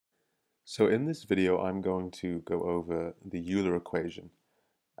So in this video, I'm going to go over the Euler equation,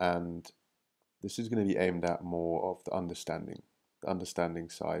 and this is going to be aimed at more of the understanding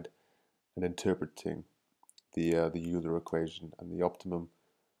side, and interpreting the Euler equation and the optimum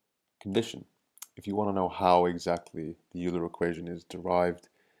condition. If you want to know how exactly the Euler equation is derived,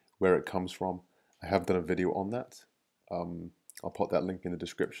 where it comes from, I have done a video on that. I'll put that link in the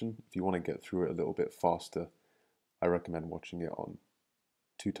description. If you want to get through it a little bit faster, I recommend watching it on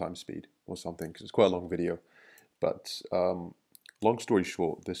 2 times speed or something, because it's quite a long video. But long story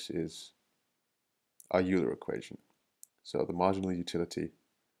short, this is our Euler equation. So the marginal utility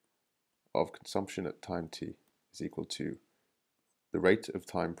of consumption at time t is equal to the rate of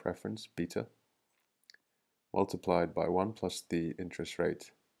time preference, beta, multiplied by 1 plus the interest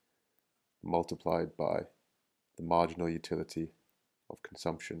rate, multiplied by the marginal utility of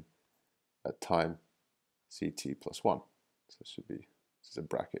consumption at time ct plus 1. So this is a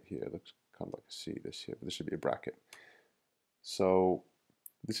bracket here. It looks kind of like a C this here, but this should be a bracket. So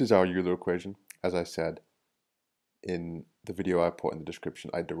this is our Euler equation. As I said in the video I put in the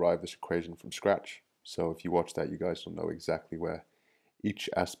description, I derived this equation from scratch. So if you watch that, you guys will know exactly where each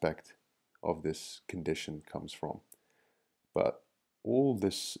aspect of this condition comes from. But all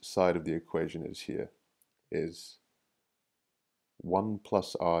this side of the equation is here is 1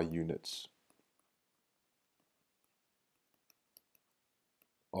 plus r units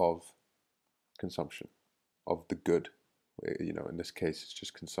of consumption, of the good. In this case, it's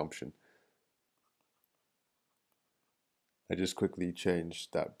just consumption. I just quickly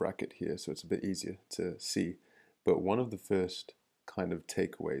changed that bracket here so it's a bit easier to see. But one of the first kind of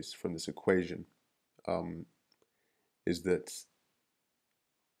takeaways from this equation is that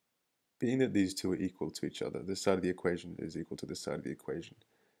being that these two are equal to each other, this side of the equation is equal to this side of the equation,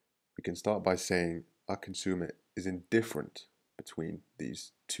 we can start by saying our consumer is indifferent between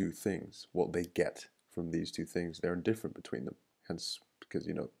these two things. What they get from these two things, they're indifferent between them, hence because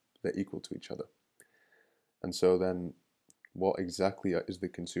they're equal to each other. And so then what exactly is the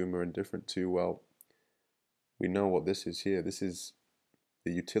consumer indifferent to? Well, we know what this is here. This is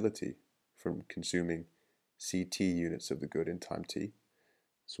the utility from consuming CT units of the good in time t.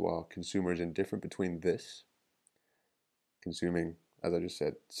 So our consumer is indifferent between this, consuming, as I just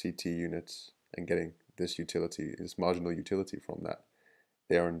said, CT units and getting this utility, this marginal utility from that.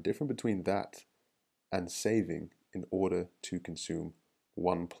 They are indifferent between that and saving in order to consume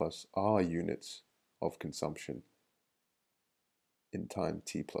 1 plus r units of consumption in time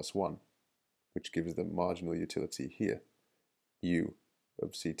t plus 1, which gives them marginal utility here, u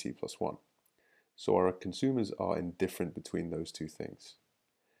of ct plus 1. So our consumers are indifferent between those two things.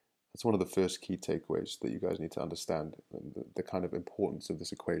 That's one of the first key takeaways that you guys need to understand, the kind of importance of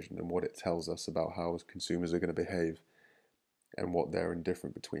this equation and what it tells us about how consumers are going to behave and what they're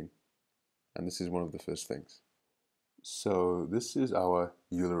indifferent between. And this is one of the first things. So this is our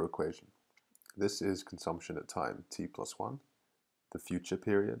Euler equation. This is consumption at time t plus 1, the future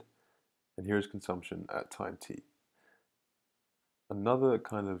period, and here's consumption at time t. Another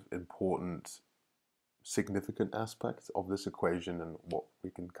kind of important, significant aspect of this equation and what we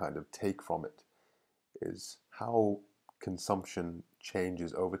can kind of take from it is how consumption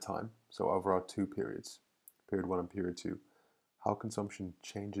changes over time. So over our two periods, period 1 and period 2, how consumption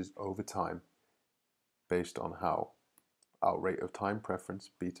changes over time based on how our rate of time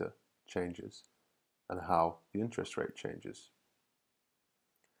preference, beta, changes and how the interest rate changes.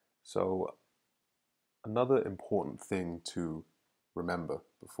 So another important thing to remember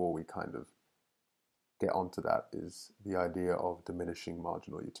before we kind of get onto that is the idea of diminishing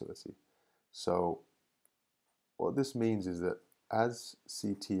marginal utility. So what this means is that as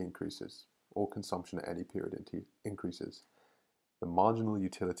CT increases, or consumption at any period increases, the marginal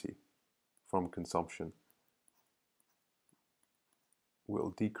utility from consumption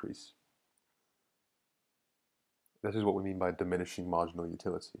will decrease. This is what we mean by diminishing marginal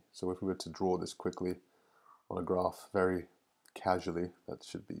utility. So if we were to draw this quickly on a graph very casually, that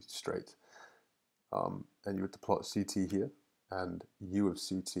should be straight, and you were to plot CT here and U of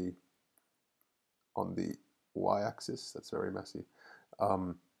CT on the y-axis, that's very messy,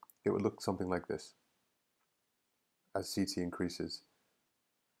 it would look something like this. As CT increases,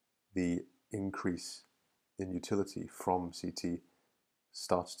 the increase in utility from CT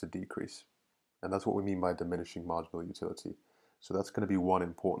starts to decrease. And that's what we mean by diminishing marginal utility. So that's going to be one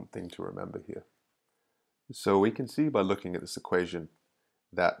important thing to remember here. So we can see by looking at this equation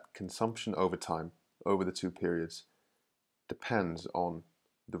that consumption over time, over the two periods, depends on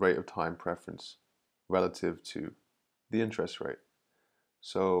the rate of time preference relative to the interest rate.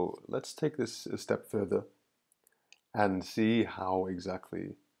 So let's take this a step further and see how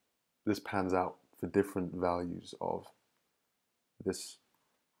exactly this pans out for different values of this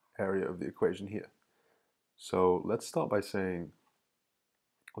area of the equation here. So let's start by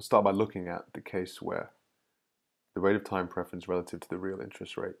looking at the case where the rate of time preference relative to the real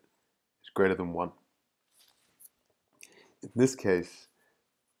interest rate is greater than 1. In this case,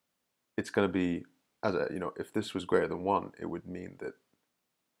 it's going to be, if this was greater than 1, it would mean that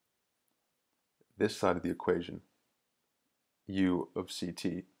this side of the equation, u of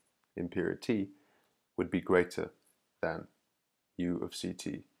ct in period t, would be greater than u of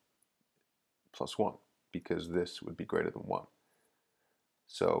ct plus 1, because this would be greater than 1.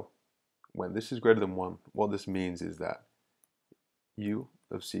 So when this is greater than 1, what this means is that u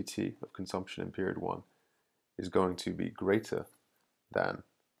of ct, of consumption in period 1, is going to be greater than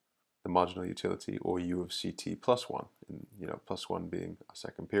the marginal utility, or u of ct plus 1, and plus 1 being a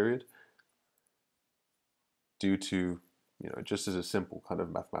second period, due to, just as a simple kind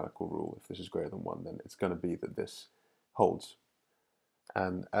of mathematical rule, if this is greater than 1, then it's going to be that this holds.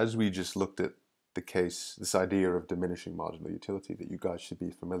 And as we just looked at the case, this idea of diminishing marginal utility that you guys should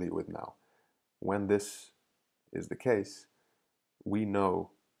be familiar with now, when this is the case, we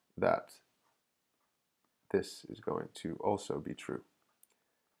know that this is going to also be true.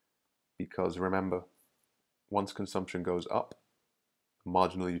 Because remember, once consumption goes up,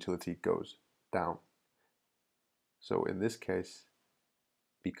 marginal utility goes down. So in this case,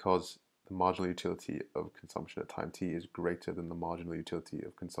 because the marginal utility of consumption at time t is greater than the marginal utility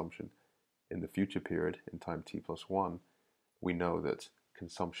of consumption in the future period in time t plus 1, we know that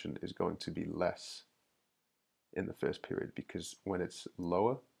consumption is going to be less in the first period, because when it's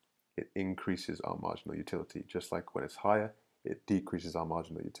lower, it increases our marginal utility, just like when it's higher, it decreases our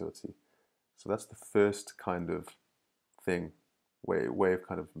marginal utility. So that's the first kind of way of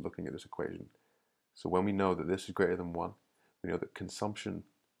kind of looking at this equation. So when we know that this is greater than 1, we know that consumption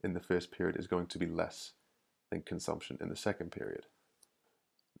in the first period is going to be less than consumption in the second period.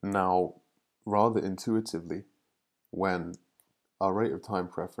 Now, rather intuitively, when our rate of time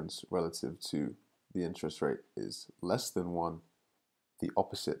preference relative to the interest rate is less than 1, the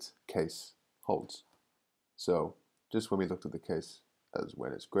opposite case holds. So just when we looked at the case as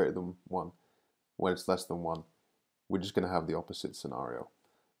when it's greater than 1, when it's less than 1, we're just going to have the opposite scenario,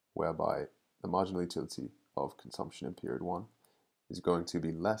 whereby the marginal utility of consumption in period 1 is going to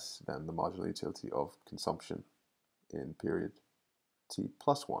be less than the marginal utility of consumption in period t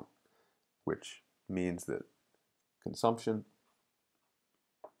plus 1, which means that consumption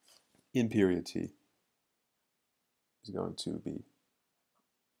in period t is going to be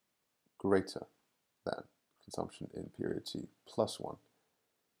greater than consumption in period t plus 1.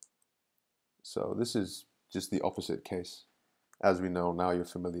 So this is just the opposite case. As we know, now you're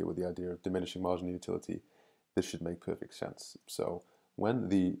familiar with the idea of diminishing marginal utility, this should make perfect sense. So when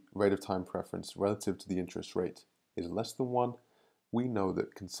the rate of time preference relative to the interest rate is less than 1, we know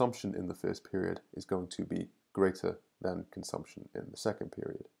that consumption in the first period is going to be greater than consumption in the second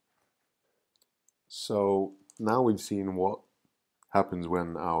period. So now we've seen what happens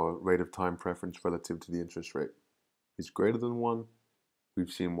when our rate of time preference relative to the interest rate is greater than 1.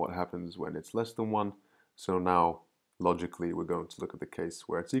 We've seen what happens when it's less than 1. So now, logically, we're going to look at the case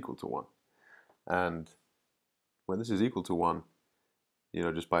where it's equal to 1. And when this is equal to 1,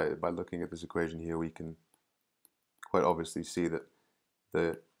 just by looking at this equation here, we can quite obviously see that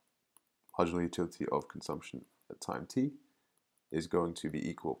the marginal utility of consumption at time t is going to be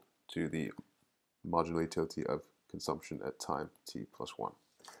equal to the marginal utility of consumption at time t plus 1.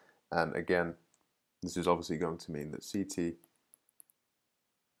 And again, this is obviously going to mean that ct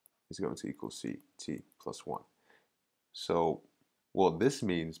is going to equal ct plus 1. So what this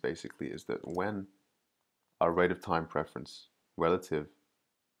means basically is that when our rate of time preference relative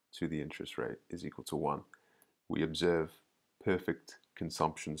to the interest rate is equal to 1, we observe perfect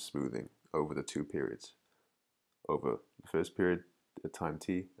consumption smoothing over the two periods, over the first period at time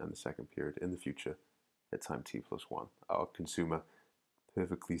t and the second period in the future at time t plus 1. Our consumer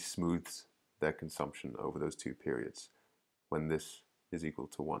perfectly smooths their consumption over those two periods when this is equal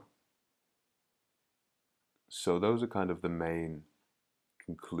to 1. So those are kind of the main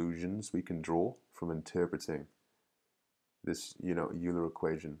conclusions we can draw from interpreting this, Euler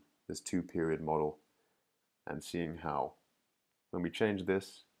equation, this two-period model, and seeing how when we change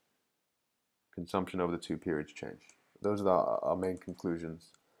this, consumption over the two periods change. Those are our main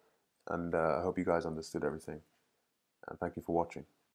conclusions, and I hope you guys understood everything, and thank you for watching.